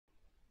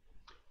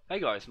Hey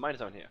guys,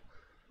 Mindstone here.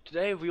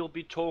 Today we'll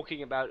be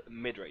talking about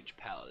Midrange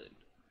Paladin.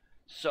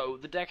 So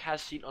the deck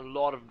has seen a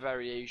lot of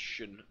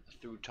variation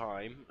through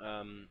time,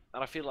 and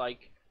I feel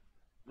like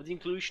with the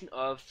inclusion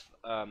of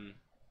a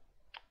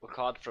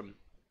card from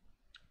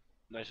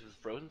Knights of the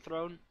Frozen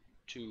Throne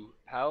to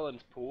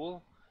Paladin's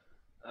Pool,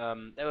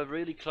 they were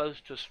really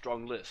close to a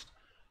strong list.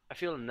 I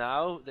feel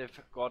now they've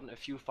gotten a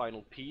few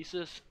final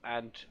pieces,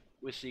 and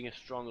we're seeing a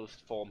strong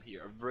list form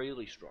here, a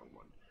really strong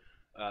one.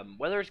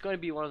 Whether it's going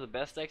to be one of the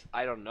best decks,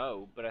 I don't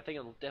know, but I think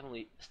it'll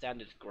definitely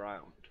stand its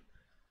ground.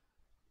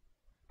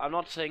 I'm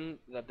not saying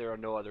that there are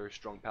no other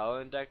strong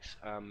Paladin decks,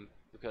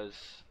 because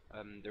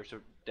there's a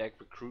deck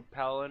Recruit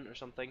Paladin or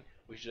something,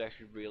 which is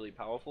actually really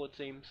powerful, it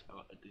seems.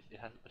 It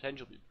has the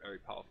potential to be very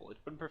powerful. It's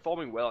been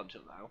performing well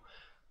until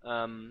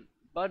now.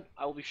 But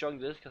I will be showing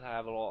this because I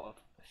have a lot of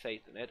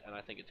faith in it, and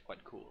I think it's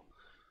quite cool.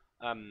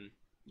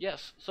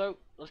 Yes, so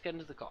let's get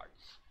into the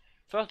cards.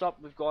 First up,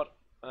 we've got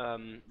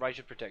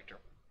Righteous Protector.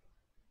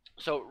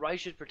 So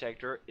Righteous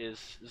Protector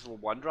is this little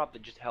one drop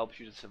that just helps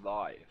you to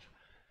survive.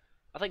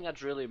 I think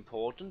that's really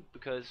important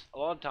because a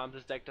lot of times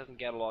this deck doesn't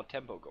get a lot of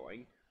tempo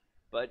going,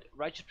 but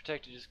Righteous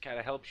Protector just kind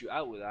of helps you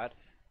out with that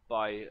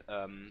by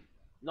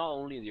not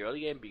only in the early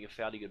game being a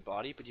fairly good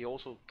body, but he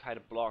also kind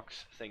of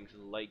blocks things in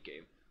the late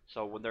game.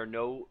 So when there are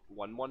no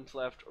 1/1s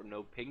left or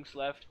no pings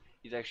left,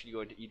 he's actually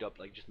going to eat up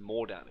like just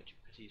more damage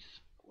because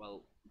he's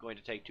going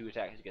to take 2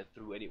 attacks to get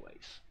through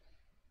anyways.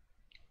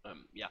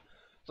 Yeah,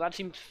 so that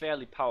seems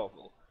fairly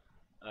powerful.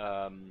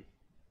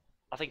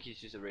 I think he's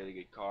just a really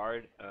good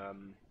card,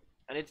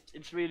 and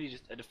it's really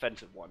just a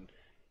defensive one.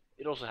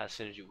 It also has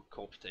synergy with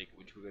Corpse Taker,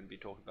 which we're going to be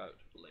talking about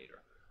later.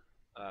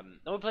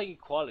 Now we're playing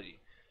Equality,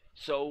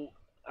 so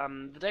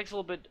the deck's a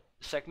little bit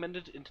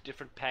segmented into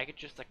different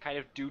packages that kind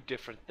of do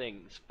different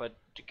things, but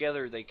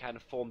together they kind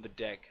of form the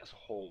deck as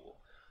a whole.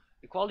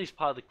 Equality is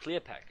part of the Clear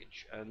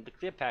package, and the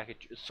Clear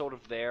package is sort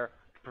of there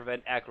to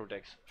prevent aggro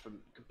decks from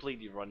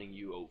completely running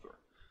you over.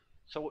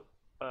 So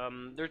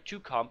there are 2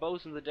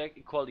 combos in the deck: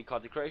 Equality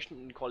Consecration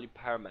and Equality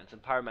Pyromancer,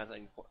 and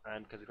Pyromancer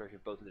and Consecration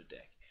are both in the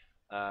deck.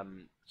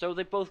 So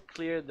they both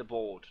clear the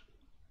board.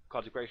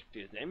 Consecration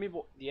clears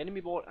the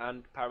enemy board,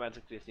 and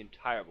Pyromancer clears the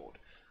entire board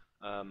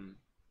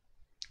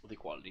with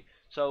Equality.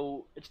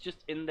 So it's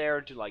just in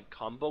there to like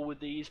combo with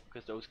these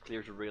because those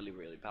clears are really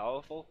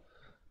powerful.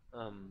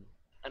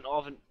 And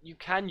often you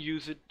can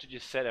use it to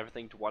just set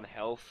everything to 1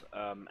 health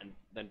and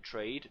then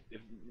trade.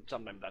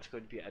 Sometimes that's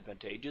going to be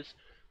advantageous.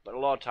 But a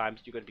lot of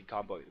times you're going to be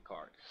comboing the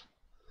cards.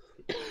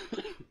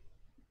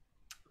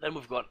 Then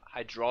we've got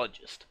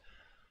Hydrologist.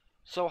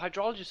 So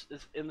Hydrologist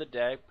is in the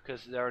deck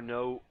because there are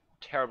no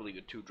terribly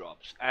good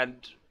 2-drops,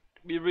 and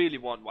we really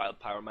want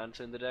Wild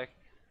Pyromancer in the deck,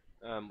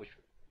 which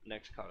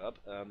next card up.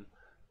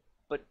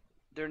 But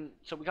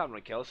so we can't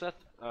run Kel'Seth,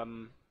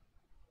 and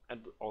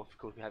of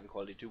course we have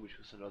Equality 2, which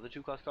was another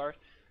 2-cost card.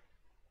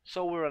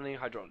 So we're running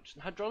Hydrologist,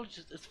 and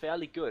Hydrologist is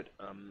fairly good.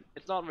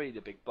 It's not really the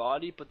big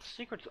body, but the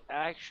secrets are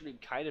actually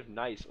kind of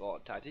nice a lot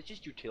of times. It's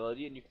just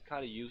utility, and you can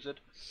kind of use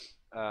it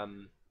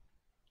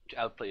to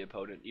outplay your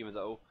opponent, even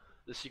though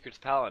the secrets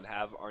Paladin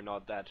have are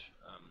not that,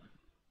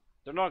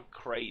 they're not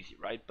crazy,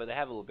 right? But they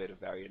have a little bit of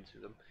variance to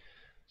them,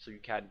 so you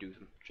can do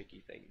some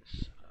tricky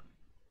things.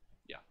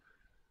 Yeah.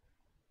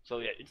 So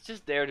yeah, it's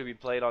just there to be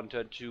played on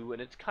turn 2,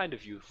 and it's kind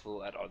of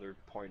useful at other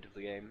point of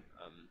the game.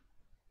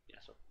 Yeah,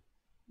 so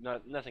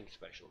nothing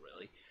special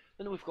really.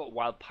 Then we've got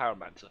Wild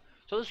Pyromancer.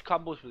 So this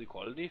combos with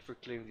Equality for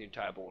clearing the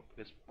entire board,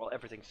 because while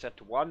everything's set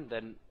to 1,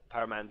 then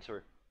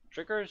Pyromancer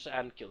triggers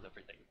and kills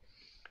everything.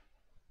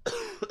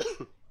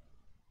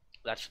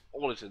 That's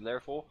all it's in there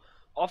for.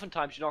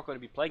 Oftentimes you're not going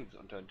to be playing this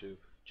on turn 2,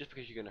 just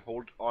because you're going to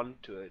hold on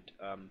to it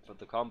for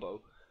the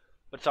combo.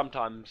 But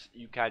sometimes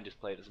you can just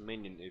play it as a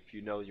minion if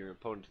you know your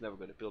opponent's never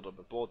going to build up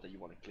a board that you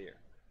want to clear.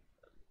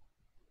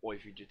 Or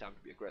if you just have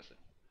to be aggressive.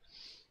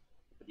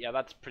 But yeah,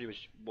 that's pretty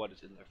much what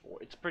it's in there for.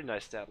 It's a pretty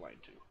nice stat line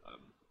too,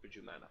 for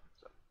 2 mana,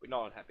 so we're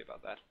not unhappy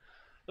about that.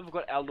 Then we've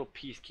got Eldor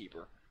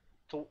Peacekeeper.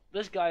 So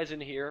this guy is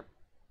in here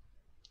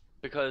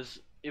because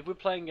if we're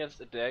playing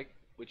against a deck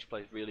which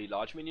plays really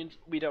large minions,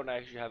 we don't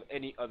actually have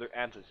any other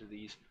answer to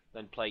these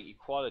than playing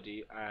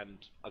Equality and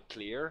a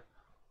clear,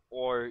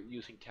 or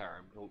using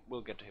Terran.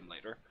 We'll get to him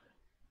later.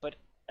 But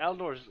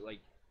Eldor is like,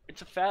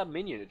 it's a fab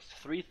minion. It's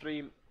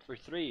 3/3 for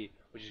 3,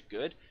 which is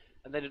good,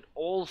 and then it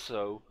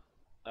also,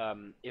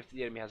 if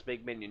the enemy has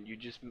big minion, you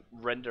just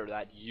render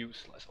that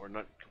useless, or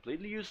not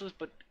completely useless,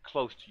 but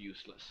close to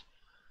useless.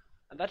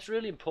 And that's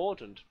really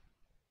important,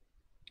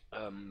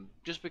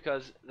 just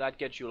because that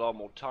gets you a lot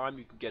more time.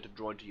 You can get to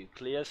draw into your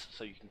clears,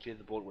 so you can clear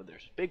the board when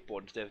there's a big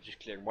board instead of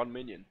just clearing 1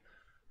 minion.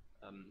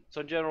 So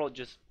in general, it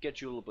just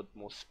gets you a little bit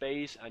more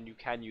space, and you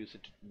can use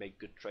it to make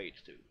good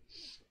trades too.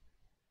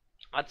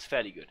 That's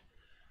fairly good.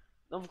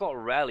 Then we've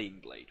got Rallying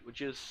Blade,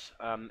 which is,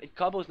 it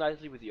combos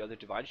nicely with the other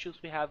Divine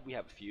Shields we have. We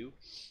have a few.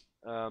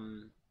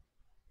 And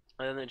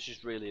then it's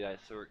just really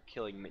nice for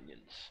killing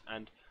minions.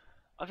 And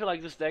I feel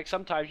like this deck,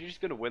 sometimes you're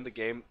just going to win the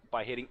game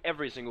by hitting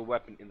every single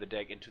weapon in the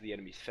deck into the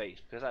enemy's face,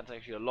 because that's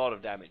actually a lot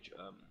of damage.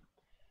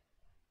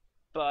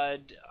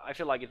 but I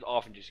feel like it's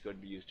often just going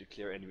to be used to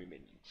clear enemy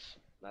minions.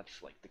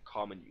 That's like the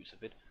common use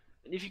of it.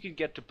 And if you can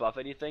get to buff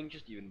anything,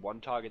 just even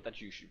one target,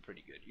 that's usually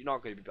pretty good. You're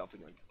not going to be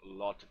buffing like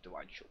lots of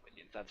Divine Shield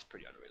minions. That's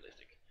pretty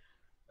unrealistic.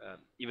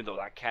 Even though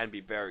that can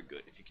be very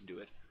good if you can do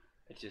it.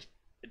 It's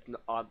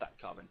not that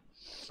common.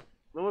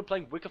 Then we're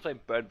playing Wicked Flame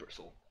Burn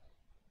Bristle.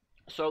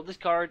 So this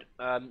card,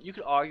 you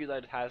could argue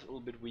that it has a little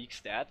bit weak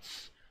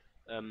stats,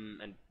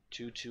 and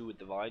 2/2 with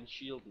Divine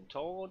Shield and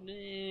Taunt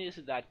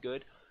isn't that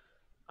good.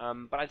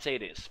 But I'd say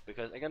it is,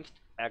 because against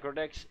aggro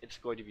decks, it's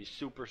going to be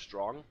super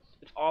strong.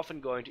 It's often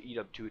going to eat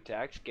up 2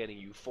 attacks, getting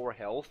you 4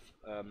 health,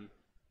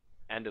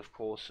 and of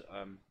course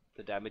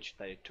the damage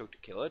that it took to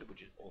kill it,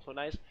 which is also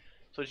nice.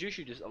 So it's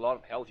usually just a lot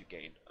of health you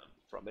gain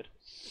from it.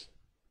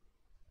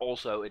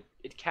 Also,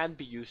 it can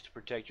be used to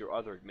protect your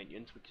other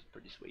minions, which is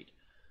pretty sweet.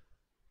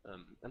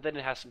 And then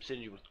it has some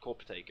synergy with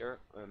Corpse Taker,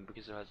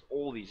 because it has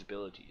all these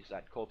abilities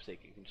that Corpse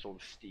Taker can sort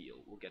of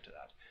steal. We'll get to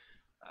that.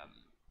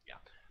 Yeah.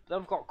 Then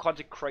we've got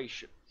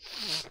Consecration.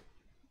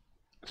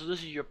 So this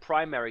is your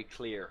primary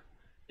clear.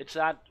 It's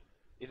that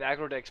if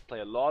aggro decks play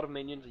a lot of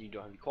minions and you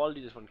don't have any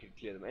quality, this one can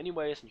clear them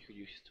anyways, and you can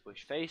use it to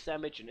push face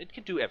damage, and it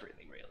can do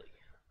everything really.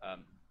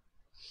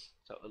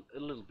 So a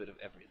little bit of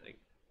everything,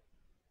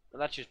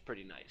 and that's just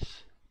pretty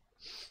nice.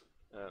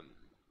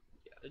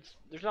 Yeah,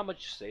 there's not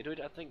much to say to it.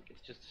 I think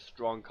it's just a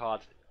strong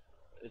card.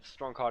 It's a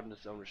strong card in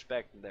its own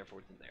respect, and therefore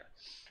it's in there.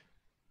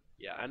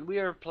 Yeah, and we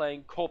are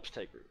playing Corpse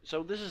Taker.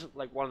 So this is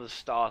like one of the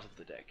stars of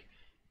the deck.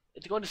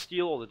 It's going to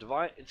steal all the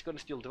divine. It's going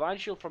to steal Divine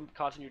Shield from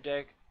cards in your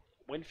deck,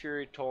 Wind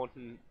Fury, Taunt,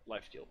 and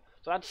Lifesteal.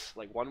 So that's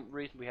like one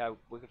reason we have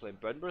Wicked Flame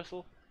Burn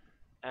Bristle,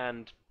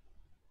 and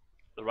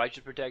the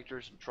Righteous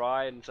Protectors and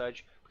Try and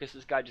such, because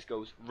this guy just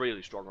goes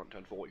really strong on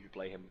turn 4 if you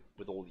play him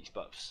with all these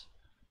buffs.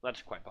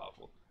 That's quite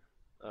powerful.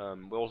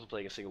 We're also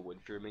playing a single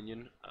Wind Fury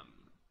minion,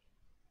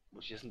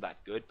 which isn't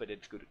that good, but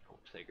it's good at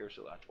Corpse Taker,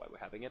 so that's why we're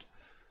having it.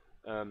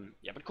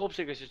 Yeah, but Corpse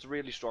Taker is just a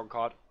really strong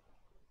card,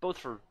 both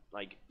for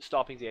like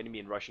stopping the enemy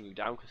and rushing you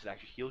down, because it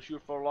actually heals you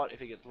for a lot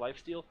if it gets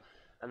Lifesteal,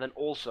 and then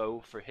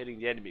also for hitting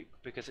the enemy,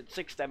 because it's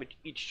 6 damage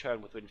each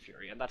turn with Wind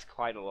Fury, and that's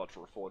quite a lot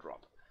for a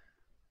 4-drop.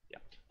 Yeah.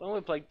 Then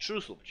we're playing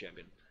True Silver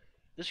Champion.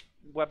 This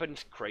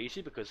weapon's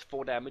crazy because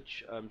 4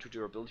 damage to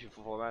durability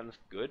for 4 mana is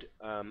good,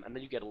 and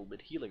then you get a little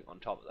bit healing on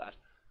top of that.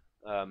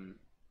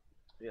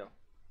 Yeah.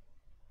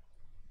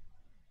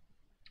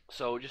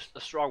 So just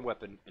a strong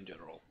weapon in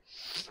general.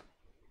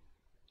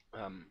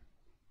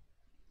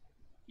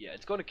 Yeah,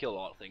 it's going to kill a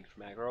lot of things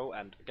from aggro,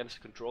 and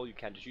against control you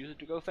can just use it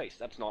to go face.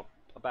 That's not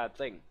a bad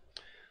thing.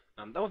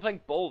 Then we're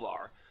playing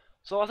Bolvar.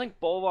 So I think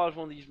Bolvar is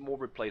one of these more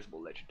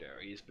replaceable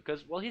legendaries,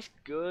 because, well, he's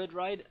good,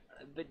 right?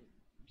 But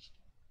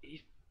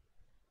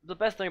the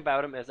best thing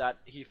about him is that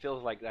he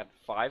feels like that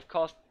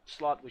 5-cost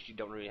slot, which you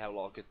don't really have a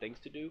lot of good things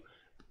to do.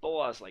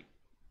 Bolvar's like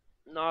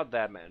not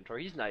that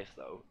mandatory. He's nice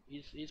though.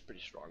 He's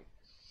pretty strong.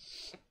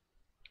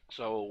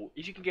 So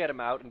if you can get him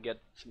out and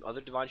get some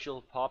other Divine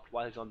Shield popped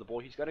while he's on the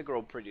board, he's gonna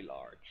grow pretty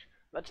large.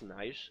 That's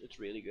nice. It's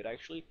really good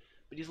actually,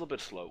 but he's a little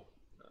bit slow.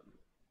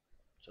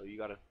 So you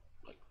gotta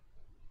like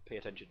pay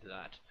attention to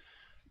that.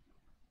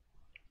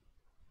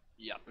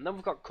 Yeah, and then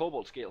we've got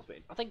Cobalt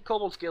Scalesbane. I think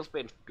Cobalt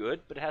Scalesbane's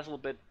good, but it has a little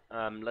bit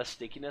less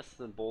stickiness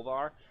than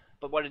Bolvar.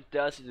 But what it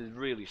does is it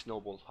really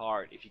snowballs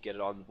hard if you get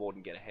it on the board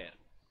and get ahead.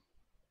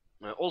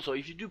 Also,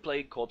 if you do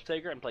play Corpse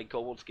Taker and play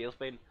Cobalt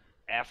Scalesbane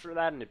after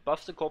that, and it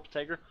buffs the Corpse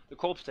Taker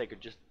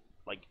just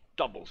like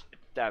doubles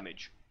its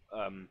damage.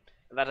 And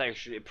that's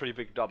actually a pretty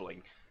big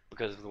doubling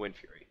because of the Wind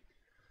Fury.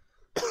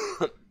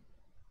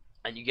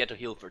 And you get to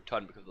heal for a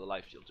ton because of the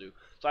Lifesteal too.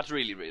 So that's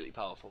really, really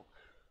powerful.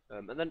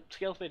 And then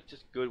Scalesbane is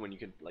just good when you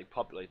can like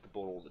populate the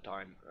board all the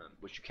time,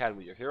 which you can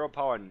with your hero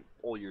power and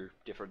all your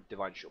different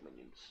Divine Shield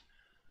minions.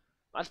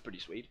 That's pretty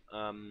sweet.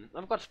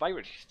 I've got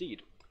Spike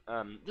Steed.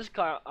 This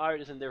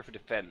card is in there for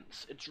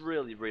defense. It's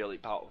really, really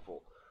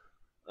powerful.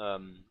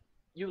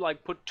 You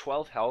like put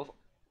 12 health,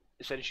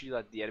 essentially,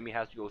 that the enemy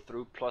has to go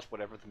through, plus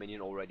whatever the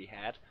minion already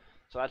had.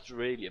 So that's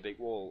really a big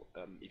wall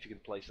if you can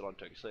place it on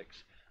turn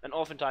 6. And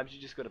oftentimes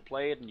you're just going to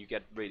play it and you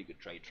get really good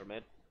trades from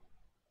it.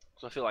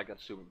 So I feel like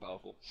that's super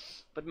powerful.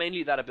 But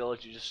mainly that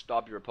ability to just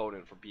stop your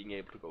opponent from being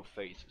able to go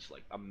face is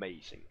like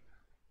amazing.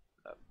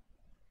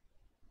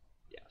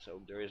 Yeah,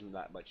 so there isn't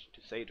that much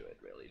to say to it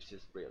really. It's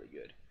just really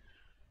good.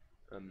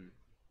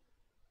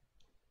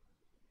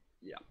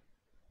 Yeah.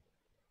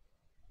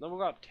 Then we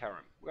got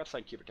Tarim. We got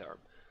Sidekeeper Tarim.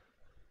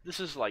 This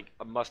is like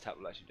a must-have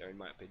legendary in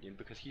my opinion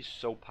because he's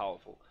so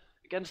powerful.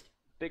 Against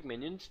big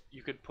minions,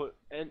 you could put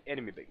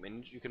enemy big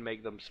minions. You can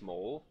make them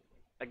small.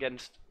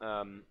 Against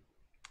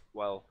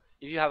well,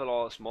 if you have a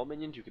lot of small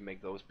minions, you can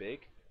make those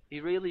big. He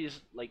really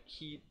is like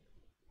he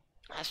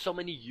has so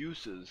many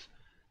uses,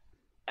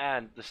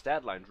 and the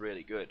stat line's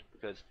really good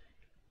because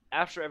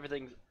after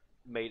everything's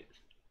made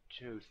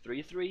to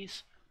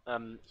 3/3s,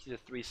 he's a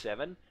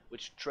 3/7,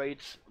 which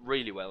trades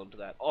really well into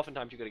that.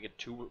 Oftentimes you're gonna get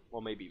 2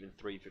 or maybe even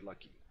 3 if you're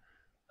lucky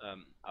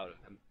out of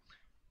him.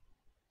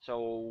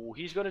 So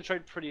he's gonna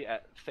trade pretty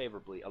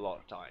favorably a lot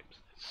of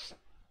times.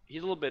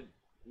 He's a little bit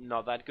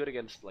not that good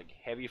against like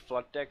heavy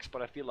flood decks,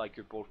 but I feel like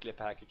your board clear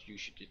package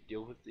usually just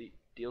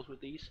deals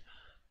with these.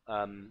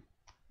 Um,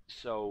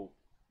 so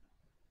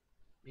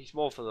he's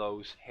more for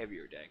those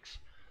heavier decks.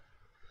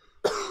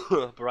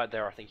 But right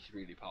there, I think he's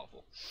really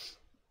powerful.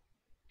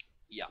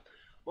 Yeah.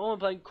 Well, I'm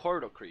playing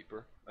Corridor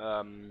Creeper.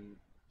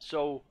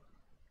 So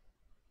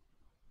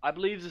I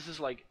believe this is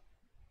like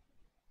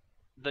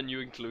the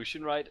new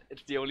inclusion, right?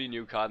 It's the only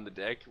new card in the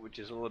deck, which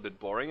is a little bit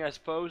boring, I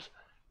suppose.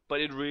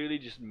 But it really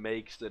just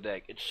makes the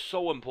deck. It's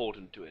so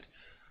important to it.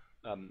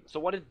 So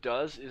what it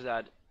does is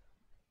that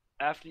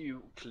after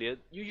you clear,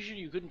 usually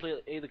you couldn't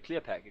play the clear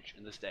package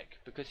in this deck,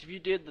 because if you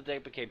did, the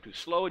deck became too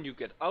slow and you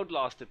get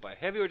outlasted by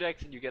heavier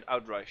decks and you get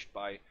outrushed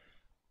by,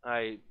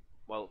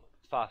 well,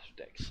 faster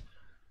decks.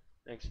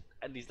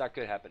 At least that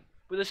could happen.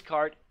 With this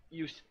card,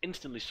 you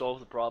instantly solve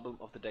the problem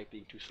of the deck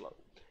being too slow.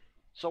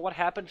 So what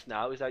happens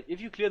now is that if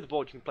you clear the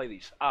board, you can play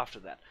these after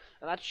that.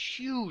 And that's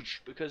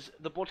huge, because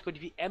the board's going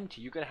to be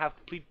empty. You're going to have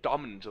complete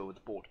dominance over the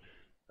board.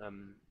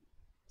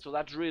 So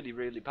that's really,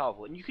 really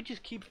powerful. And you can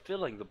just keep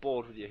filling the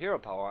board with your hero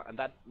power, and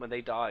that when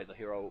they die, the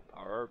hero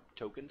power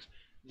tokens,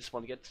 this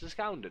one gets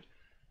discounted.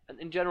 And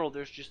in general,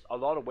 there's just a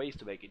lot of ways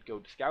to make it go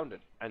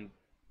discounted, and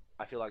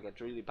I feel like that's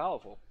really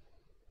powerful.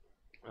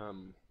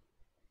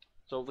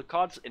 So the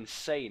card's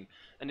insane,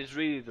 and it's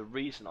really the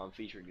reason I'm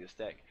featuring this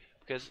deck,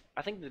 because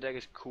I think the deck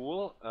is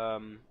cool,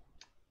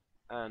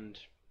 and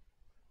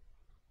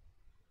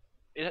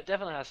it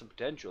definitely has some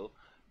potential,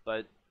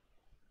 but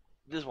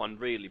this one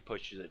really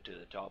pushes it to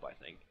the top, I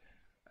think.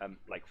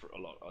 Like for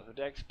a lot of other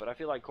decks, but I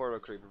feel like Corridor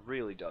Creeper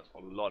really does a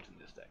lot in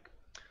this deck.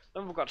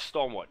 Then we've got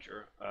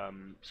Stormwatcher.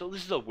 So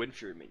this is a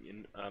Windfury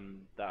minion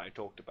that I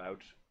talked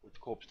about with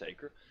Corpse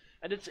Taker,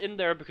 and it's in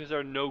there because there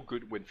are no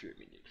good Windfury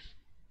minions.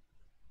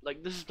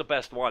 Like, this is the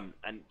best one,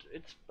 and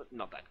it's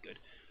not that good.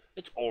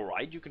 It's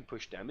alright, you can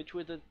push damage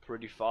with it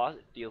pretty fast.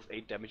 It deals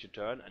 8 damage a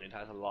turn, and it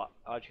has a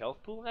large health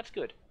pool. That's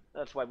good.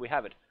 That's why we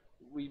have it.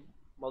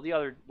 Well, the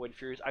other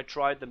Windfuries, I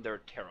tried them,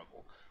 they're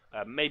terrible.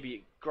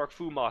 Maybe Grog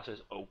Fu Master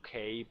is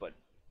okay, but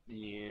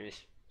yeah,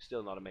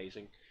 still not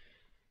amazing.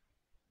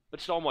 But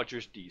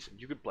Stormwatcher's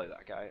decent. You could play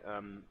that guy.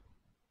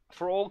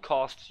 For all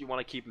costs, you want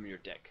to keep him in your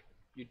deck.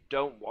 You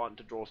don't want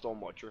to draw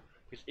Stormwatcher,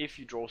 because if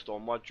you draw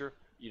Stormwatcher,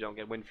 you don't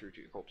get Windfury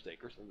to your Corpse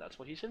Takers, and that's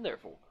what he's in there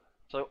for.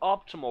 So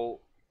optimal,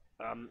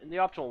 in the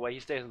optimal way, he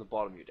stays on the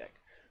bottom of your deck,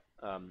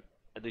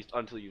 at least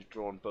until you've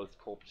drawn both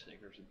Corpse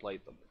Takers and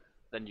played them.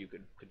 Then you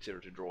could consider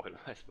to draw him,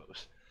 I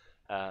suppose.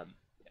 Yeah,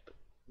 but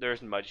there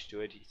isn't much to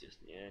it. He's just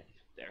he's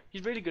there.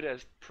 He's really good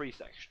as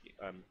priest, actually.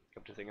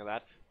 Come to think of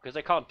that, because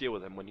I can't deal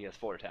with him when he has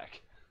 4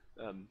 attack.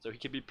 So he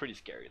can be pretty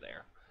scary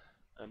there.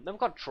 Then we've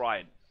got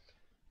Trident.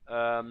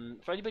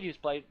 For anybody who's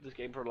played this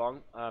game for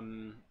long,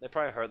 they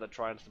probably heard that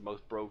Trident's the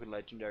most broken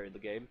legendary in the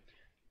game.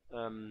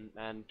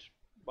 And,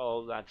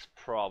 well, that's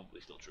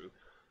probably still true.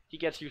 He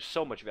gets you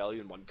so much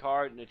value in one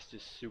card, and it's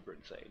just super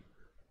insane.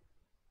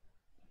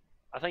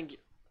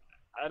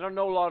 I don't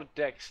know a lot of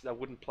decks that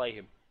wouldn't play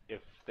him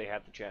if they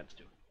had the chance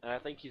to. And I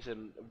think he's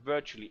in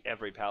virtually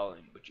every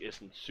Paladin, which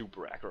isn't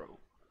super aggro.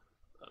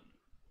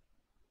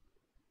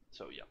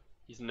 So yeah,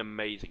 he's an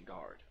amazing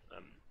card.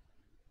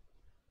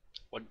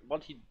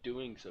 What he's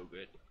doing so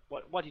good,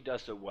 what he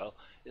does so well,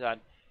 is that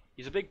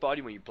he's a big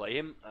body when you play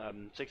him.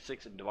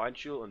 6/6 and Divine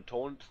Shield and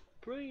Taunt,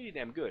 pretty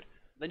damn good.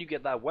 Then you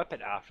get that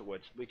weapon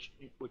afterwards, which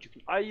you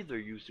can either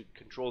use to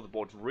control the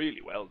board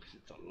really well, because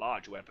it's a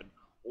large weapon,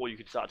 or you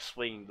can start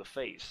swinging the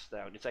face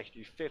down. It's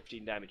actually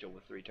 15 damage over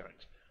 3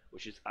 turns,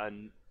 which is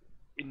an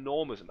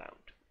enormous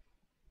amount.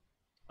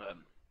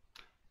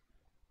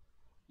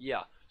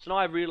 Yeah, so now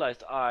I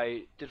realized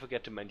I did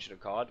forget to mention a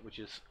card, which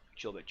is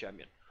Chillbait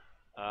Champion.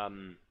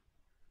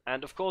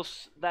 And of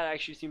course, that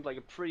actually seemed like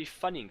a pretty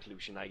funny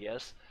inclusion, I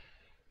guess,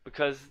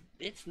 because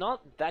it's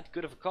not that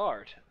good of a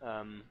card.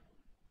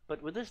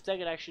 But with this deck,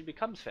 it actually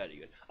becomes fairly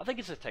good. I think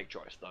it's a tech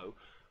choice, though.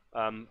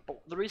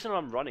 But the reason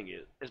I'm running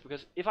it is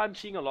because if I'm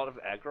seeing a lot of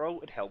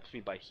aggro, it helps me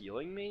by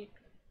healing me,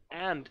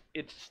 and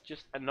it's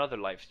just another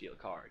lifesteal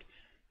card.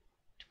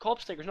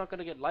 Corpse Taker's not going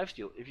to get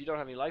lifesteal if you don't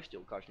have any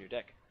lifesteal cards in your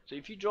deck. So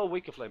if you draw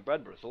Wicked Flame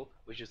Bread Bristle,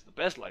 which is the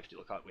best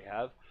lifesteal card we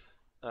have,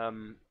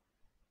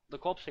 the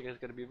Corpse Taker is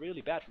going to be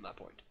really bad from that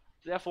point.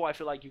 Therefore, I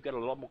feel like you get a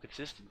lot more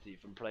consistency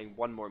from playing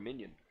one more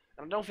minion.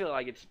 And I don't feel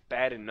like it's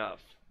bad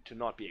enough to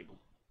not be able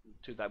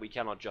to, that we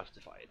cannot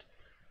justify it.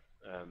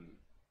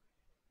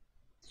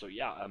 So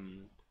yeah,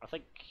 I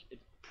think it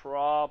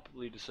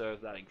probably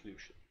deserves that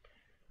inclusion.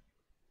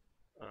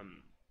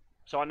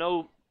 So I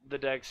know the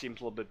deck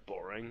seems a little bit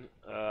boring,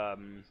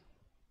 and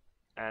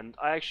I'm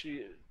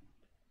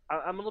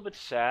a little bit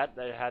sad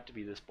that it had to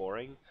be this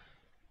boring.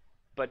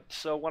 But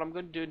so what I'm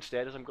going to do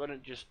instead is I'm going to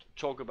just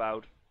talk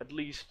about at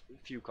least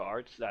a few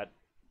cards that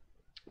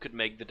could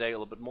make the deck a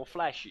little bit more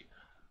flashy.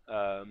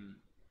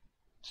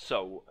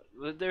 So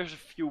there's a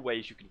few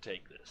ways you can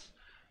take this.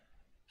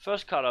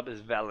 First card up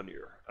is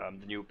Valinor,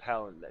 the new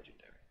Paladin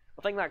legendary.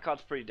 I think that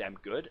card's pretty damn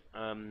good,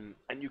 and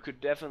you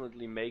could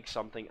definitely make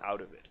something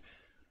out of it.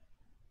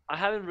 I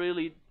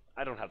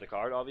don't have the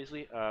card,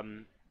 obviously,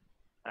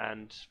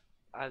 and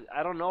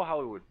I don't know how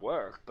it would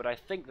work, but I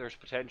think there's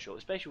potential,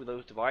 especially with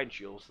those divine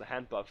shields, the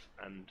hand buff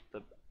and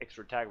the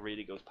extra attack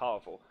really goes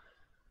powerful.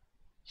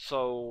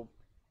 So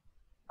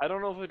I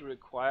don't know if it would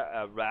require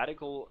a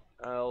radical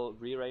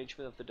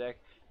rearrangement of the deck,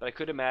 but I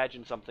could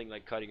imagine something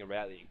like cutting a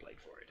rallying blade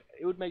for it.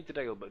 It would make the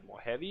deck a little bit more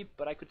heavy,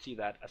 but I could see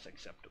that as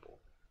acceptable.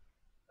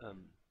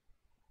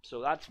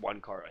 So that's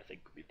one card I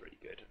think could be pretty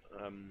good.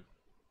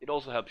 It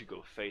also helps you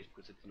go face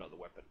because it's another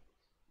weapon.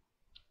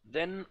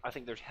 Then I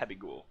think there's Happy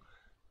Ghoul.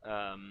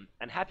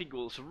 And Happy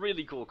Ghoul is a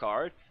really cool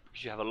card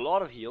because you have a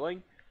lot of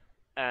healing,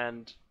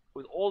 and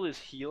with all this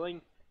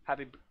healing,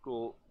 Happy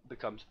Ghoul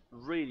becomes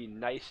really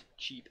nice,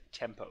 cheap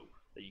tempo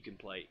that you can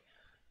play.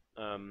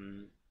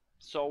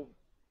 So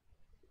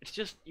it's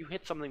just you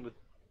hit something with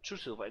True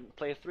Silver and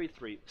play a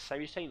 3/3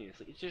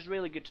 simultaneously. It's just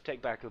really good to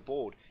take back the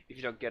board if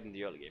you don't get in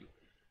the early game.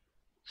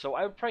 So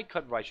I would probably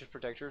cut Righteous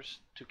Protectors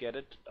to get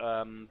it,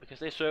 because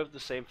they serve the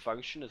same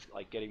function as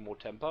like getting more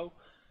tempo.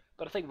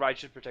 But I think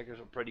Righteous Protectors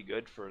are pretty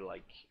good for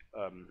like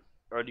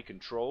early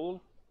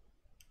control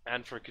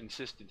and for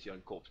consistency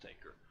on Corpse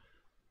Taker.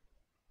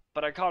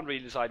 But I can't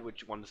really decide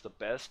which one is the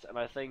best, and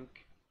I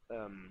think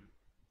I'm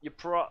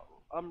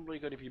really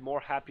going to be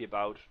more happy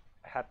about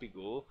Happy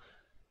Ghoul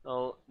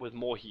with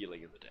more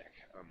healing in the deck.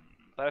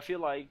 But I feel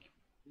like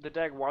the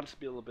deck wants to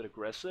be a little bit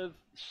aggressive,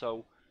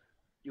 so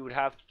you would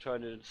have to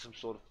turn it into some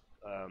sort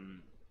of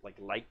like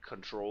light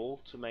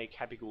control to make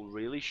Happy Ghoul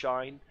really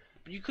shine.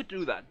 But you could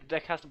do that. The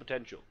deck has the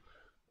potential.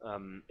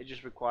 It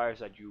just requires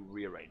that you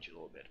rearrange it a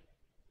little bit.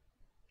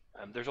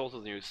 There's also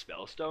the new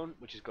Spellstone,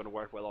 which is going to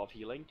work well off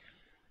healing.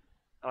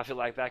 And I feel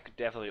like that could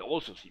definitely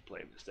also see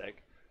play in this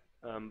deck.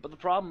 But the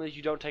problem is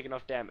you don't take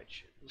enough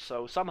damage.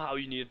 So somehow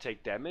you need to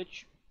take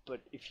damage,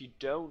 but if you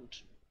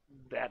don't,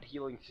 that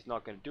healing is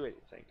not going to do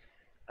anything.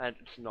 And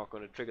it's not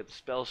going to trigger the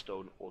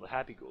Spellstone or the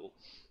Happy Ghoul.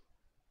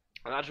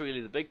 And that's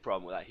really the big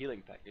problem with that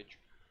healing package.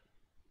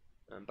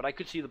 But I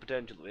could see the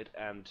potential of it,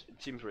 and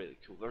it seems really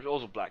cool. There's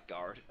also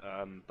Blackguard,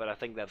 but I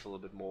think that's a little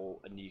bit more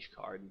a niche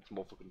card, and it's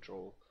more for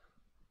control.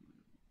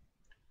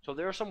 So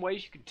there are some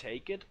ways you can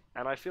take it,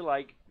 and I feel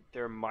like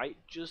there might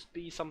just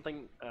be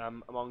something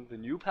among the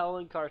new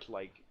Paladin cards,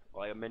 like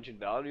I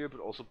mentioned Valor, but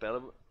also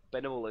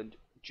Benevolent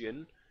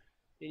Djinn.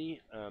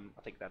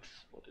 I think that's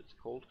what it's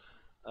called.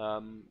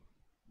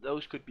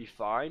 Those could be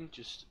fine,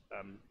 just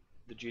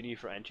the Genie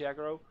for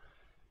Anti-aggro.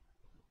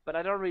 But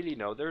I don't really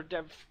know. There are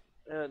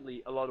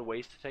definitely a lot of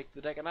ways to take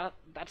the deck, and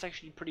that's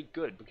actually pretty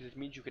good because it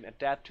means you can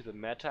adapt to the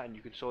meta and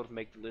you can sort of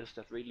make the list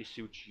that really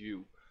suits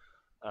you.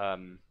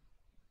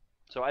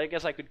 So I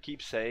guess I could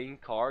keep saying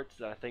cards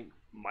that I think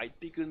might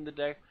be good in the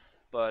deck,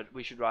 but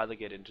we should rather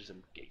get into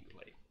some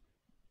gameplay.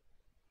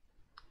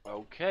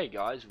 Okay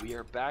guys, we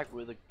are back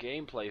with the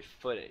gameplay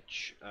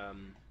footage.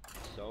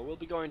 So we'll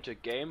be going to a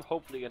game,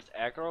 hopefully against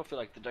aggro. I feel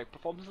like the deck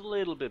performs a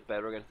little bit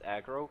better against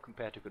aggro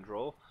compared to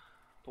control,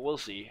 but we'll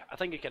see. I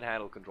think it can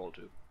handle control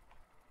too.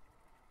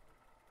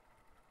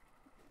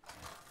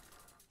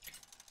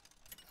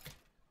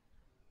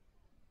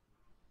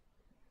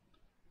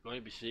 Going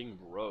to be seeing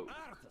Rogue.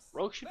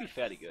 Rogue should be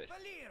fairly good.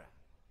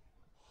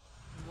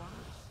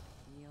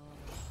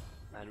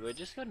 And we're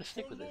just going to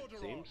stick with it, it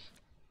seems.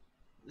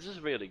 This is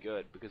really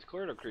good, because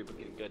Corridor Creeper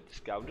can get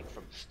discounted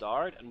from the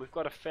start, and we've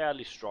got a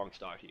fairly strong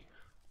start here.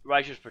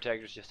 Righteous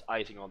Protector is just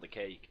icing on the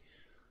cake.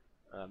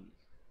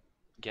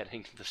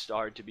 Getting the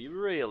start to be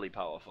really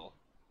powerful.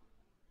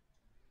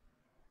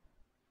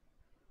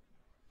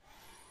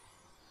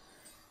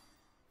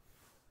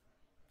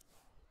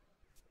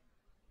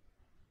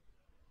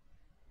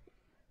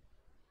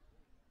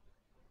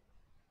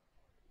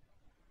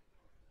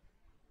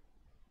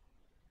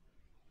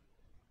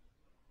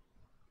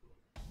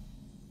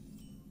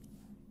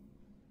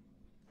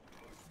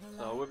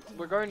 So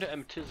we're going to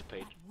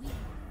anticipate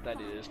that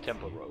it is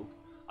Tempo Rogue.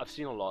 I've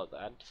seen a lot of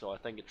that, so I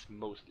think it's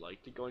most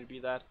likely going to be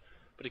that,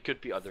 but it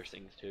could be other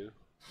things too.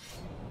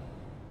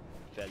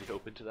 Fairly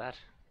open to that.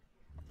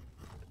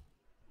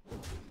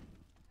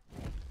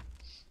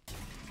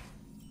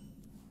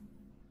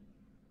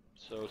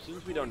 So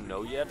since we don't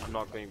know yet, I'm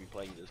not going to be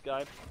playing this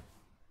guy.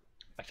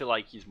 I feel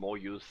like he's more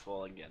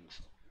useful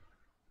against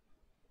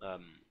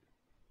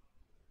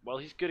well,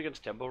 he's good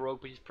against Tempo Rogue,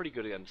 but he's pretty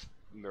good against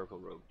Miracle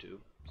Rogue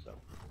too, so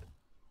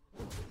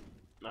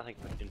nothing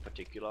in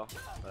particular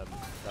that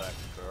I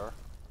prefer.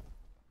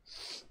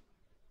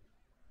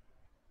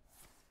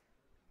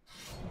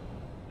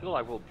 I feel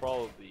like we'll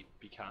probably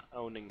be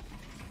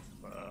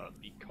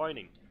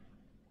coining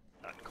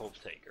that Corpse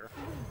Taker,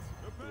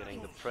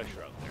 getting the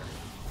pressure out there.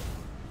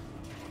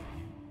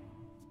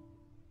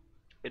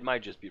 It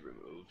might just be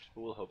removed,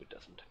 but we'll hope it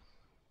doesn't.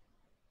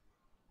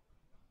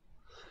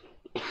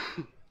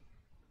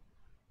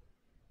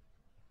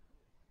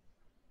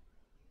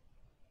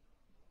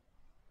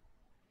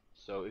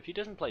 So if he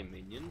doesn't play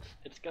minions,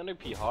 it's gonna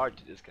be hard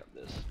to discount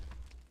this.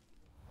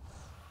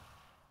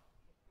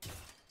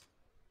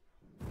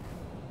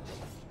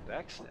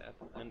 Backstab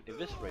and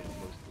Eviscerate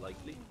most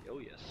likely. Oh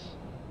yes.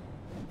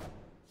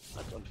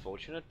 That's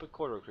unfortunate, but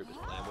Corridor Creep is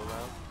playable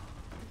now.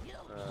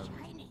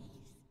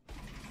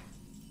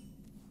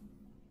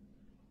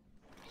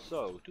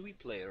 So, do we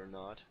play it or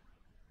not?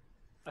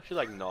 I feel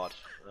like not.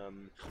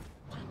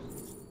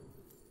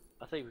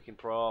 I think we can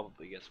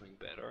probably get something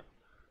better.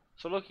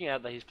 So looking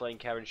at that he's playing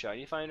Karen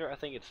Shiny Finder, I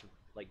think it's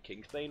like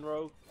Kingsbane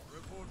Rogue.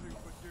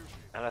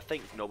 And I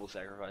think Noble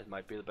Sacrifice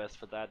might be the best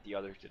for that, the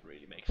others didn't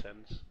really make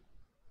sense.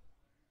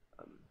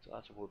 So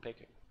that's what we're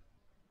picking.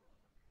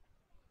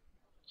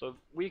 So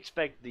we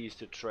expect these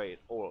to trade,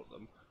 all of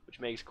them, which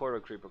makes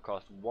Corridor Creeper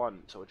cost 1,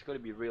 so it's going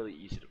to be really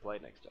easy to play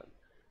next time.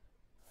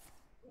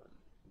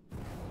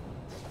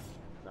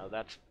 Now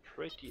that's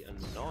pretty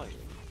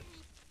annoying.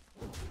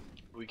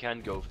 We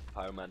can go for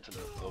Pyromancer and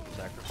Noble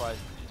Sacrifice,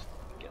 but just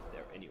get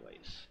there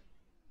anyways.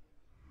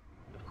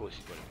 Of course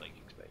he's going to play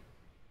Kingsbane.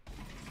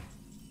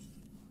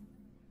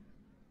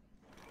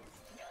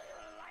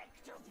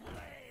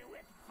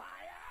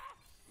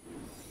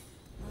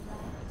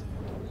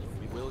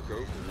 We will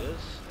go for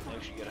this and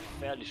actually get a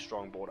fairly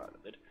strong board out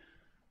of it.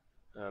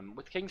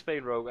 With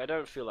Kingsbane Rogue, I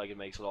don't feel like it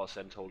makes a lot of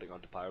sense holding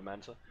on to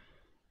Pyromancer.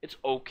 It's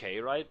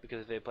okay, right?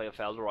 Because if they play a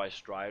Felderai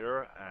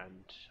Strider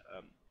and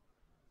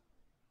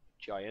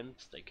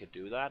Giants, they could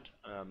do that.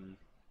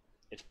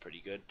 It's pretty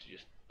good to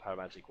just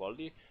Pyromancer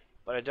equality,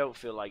 but I don't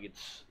feel like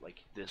it's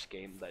like this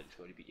game that it's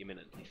going to be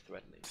imminently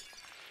threatening.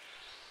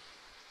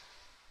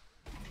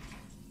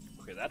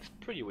 Okay, that's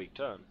a pretty weak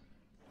turn.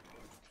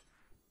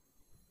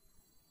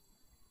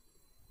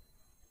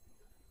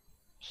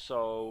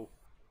 So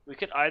we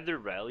could either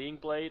Rallying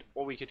Blade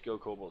or we could go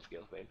Cobalt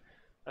Scalesbane.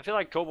 I feel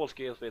like Cobalt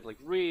Scalesbane is like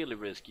really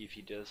risky if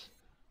he does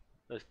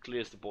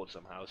clears the board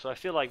somehow. So I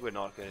feel like we're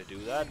not going to do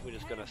that. We're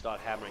just going to start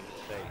hammering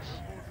his face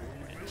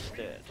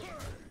instead.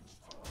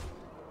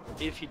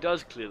 If he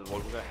does clear the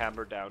board, we're going to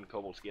hammer down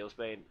Cobalt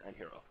Scalesbane and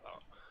Hero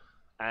Power.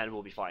 And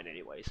we'll be fine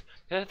anyways.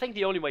 And I think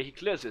the only way he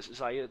clears this is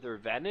either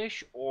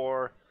Vanish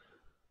or...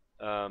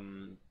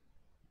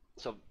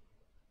 so,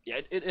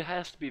 yeah, it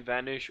has to be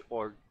Vanish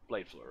or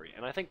Blade Flurry.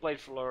 And I think Blade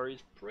Flurry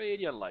is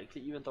pretty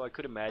unlikely, even though I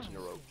could imagine a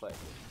Rogue play.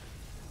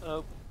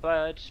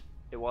 But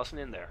it wasn't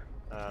in there,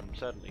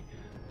 certainly.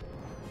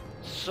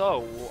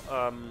 So,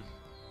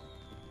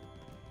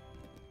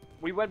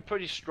 we went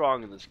pretty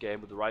strong in this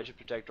game with the Righteous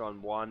Protector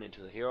on 1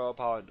 into the Hero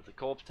Power into the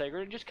Corpse Taker,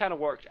 and it just kind of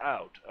worked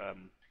out.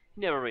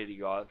 He never really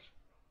got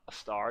a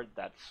start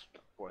that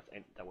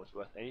was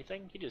worth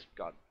anything. He just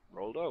got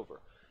rolled over.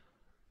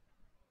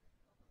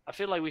 I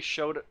feel like we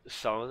showed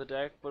some of the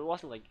deck, but it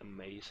wasn't like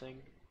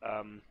amazing.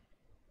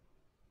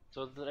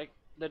 So the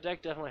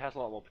deck definitely has a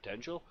lot more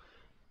potential.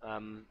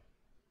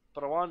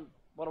 But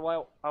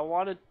I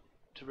wanted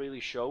to really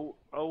show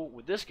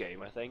with this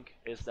game, I think,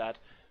 is that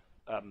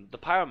the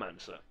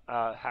Pyromancer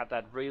had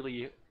that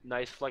really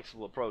nice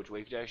flexible approach where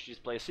you could actually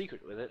just play a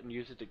secret with it and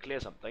use it to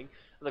clear something,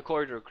 and the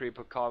Corridor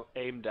Creeper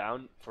aimed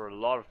down for a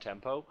lot of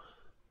tempo,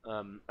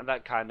 and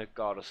that kind of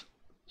got us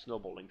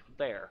snowballing from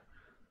there.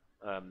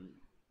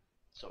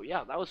 So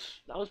yeah, that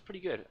was pretty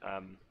good.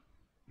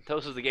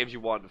 Those are the games you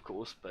want, of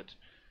course, but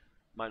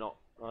might not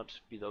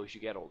be those you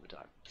get all the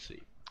time. Let's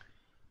see.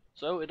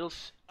 So it'll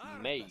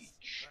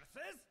Mage.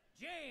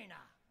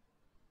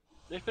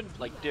 There's been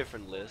like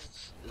different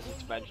lists. This is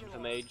expansion for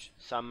Mage.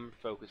 Some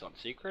focus on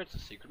secrets,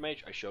 Secret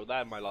Mage. I showed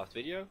that in my last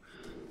video.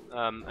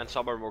 And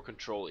some are more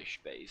control-ish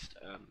based.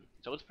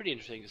 So it's pretty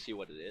interesting to see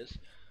what it is.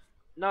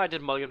 Now I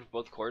did mulligan for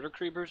both Corridor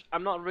Creepers.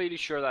 I'm not really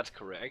sure that's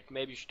correct.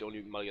 Maybe you should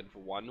only mulligan for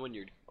one when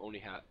you're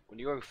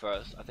going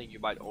first. I think you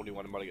might only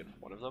want to mulligan for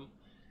one of them.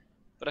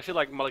 But I feel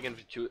like mulliganing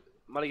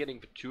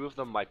for two of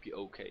them might be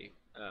okay.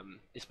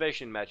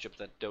 Especially in matchups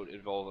that don't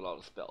involve a lot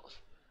of spells.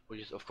 Which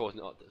is of course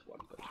not this one,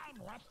 but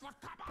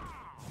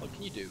what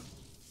can you do?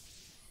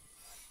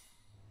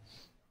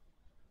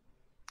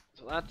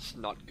 So that's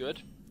not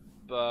good,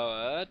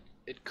 but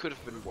it could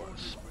have been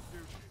worse.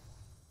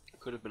 It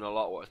could have been a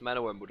lot worse.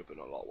 Mana Worm would have been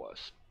a lot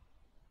worse.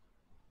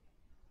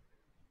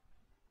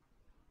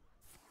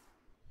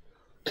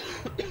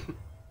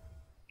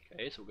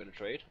 Okay, so we're gonna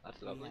trade.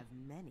 That's lovely. We have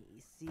many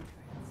secrets.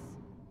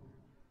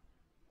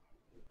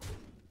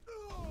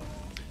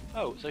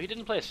 Oh, so he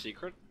didn't play a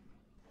secret.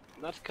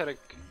 That's going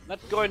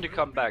to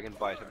come back and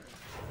bite him.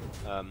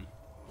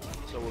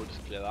 So we'll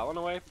just clear that one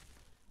away.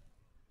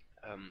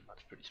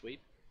 That's pretty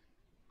sweet.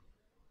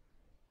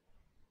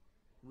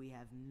 We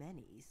have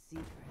many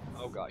secrets.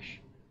 Oh gosh.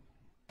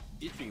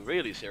 He's being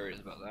really serious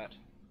about that.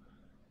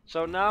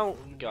 So now,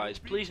 guys,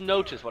 please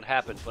notice what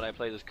happens when I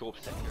play this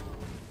Corpse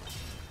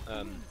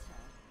Taker.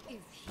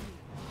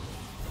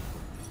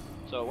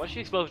 So once she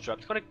Explosive Trap,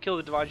 it's going to kill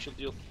the Divine Shield,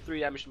 deal 3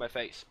 damage to my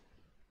face.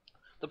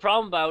 The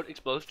problem about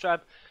Explosive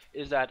Trap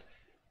is that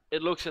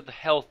it looks at the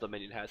health the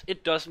minion has.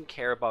 It doesn't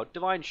care about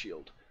Divine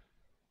Shield.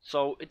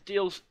 So it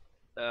deals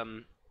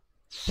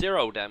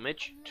 0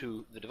 damage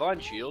to the Divine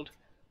Shield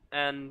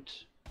and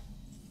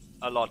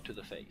a lot to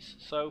the face.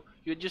 So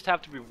you just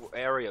have to be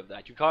wary of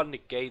that. You can't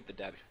negate the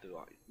damage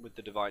with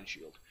the Divine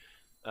Shield.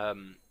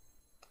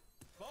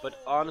 But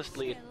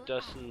honestly, it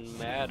doesn't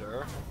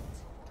matter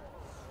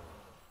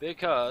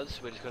because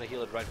we're just going to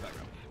heal it right back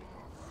up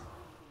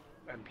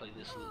and play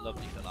this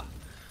lovely fella.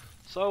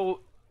 So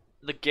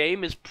the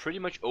game is pretty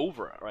much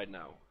over right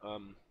now.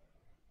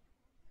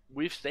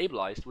 we've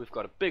stabilized. We've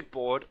got a big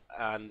board,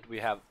 and we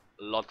have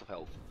lots of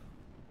health.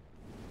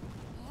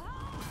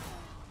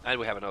 And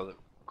we have another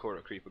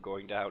corner creeper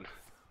going down.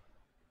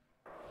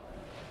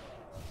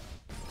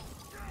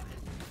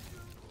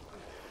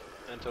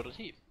 And so does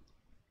he.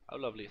 How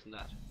lovely isn't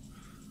that?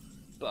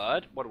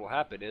 But what will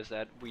happen is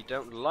that we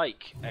don't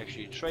like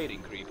actually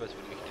trading creepers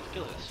when we can just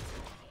kill this.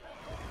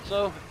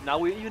 So now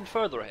we're even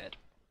further ahead.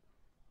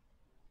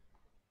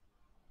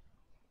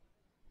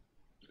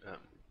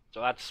 So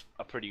that's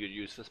a pretty good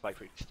use for Spike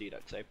Prick Steed,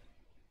 I'd say.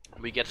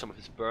 We get some of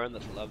his burn,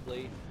 that's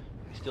lovely.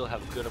 We still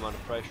have a good amount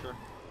of pressure.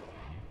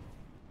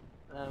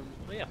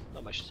 But yeah,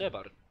 not much to say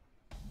about it.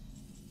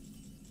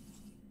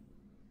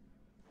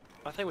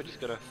 I think we're just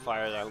gonna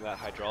fire down that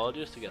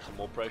Hydrologist to get some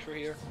more pressure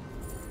here.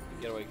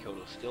 The getaway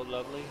code is still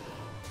lovely.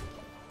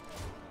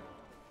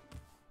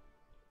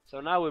 So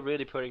now we're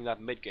really putting that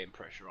mid-game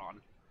pressure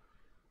on.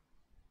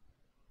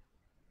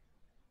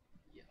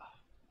 Yeah.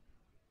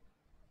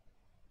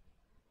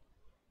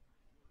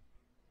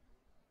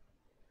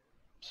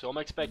 So I'm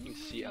expecting to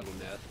see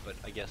Eluneth, but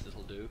I guess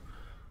this'll do.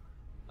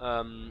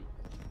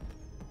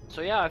 So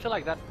yeah, I feel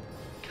like that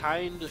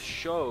kind of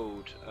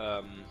showed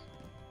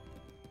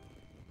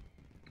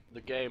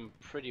the game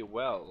pretty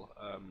well.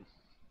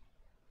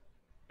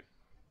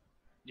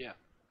 Yeah.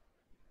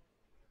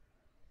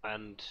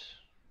 And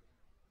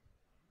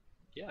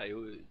yeah,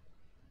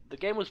 the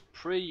game was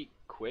pretty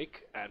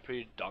quick and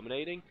pretty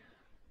dominating,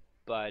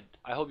 but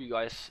I hope you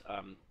guys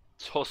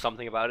saw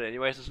something about it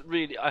anyways. It's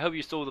really, I hope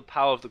you saw the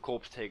power of the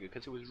Corpse Taker,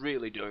 because it was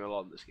really doing a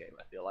lot in this game,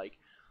 I feel like.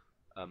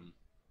 And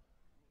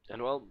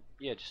well,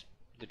 yeah, just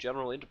the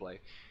general interplay.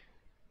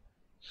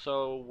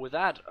 So with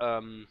that,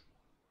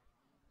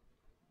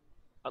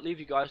 I'll leave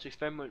you guys to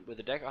experiment with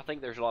the deck. I think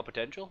there's a lot of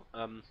potential,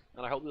 and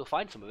I hope you'll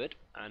find some of it,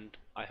 and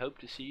I hope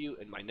to see you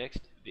in my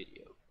next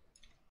video.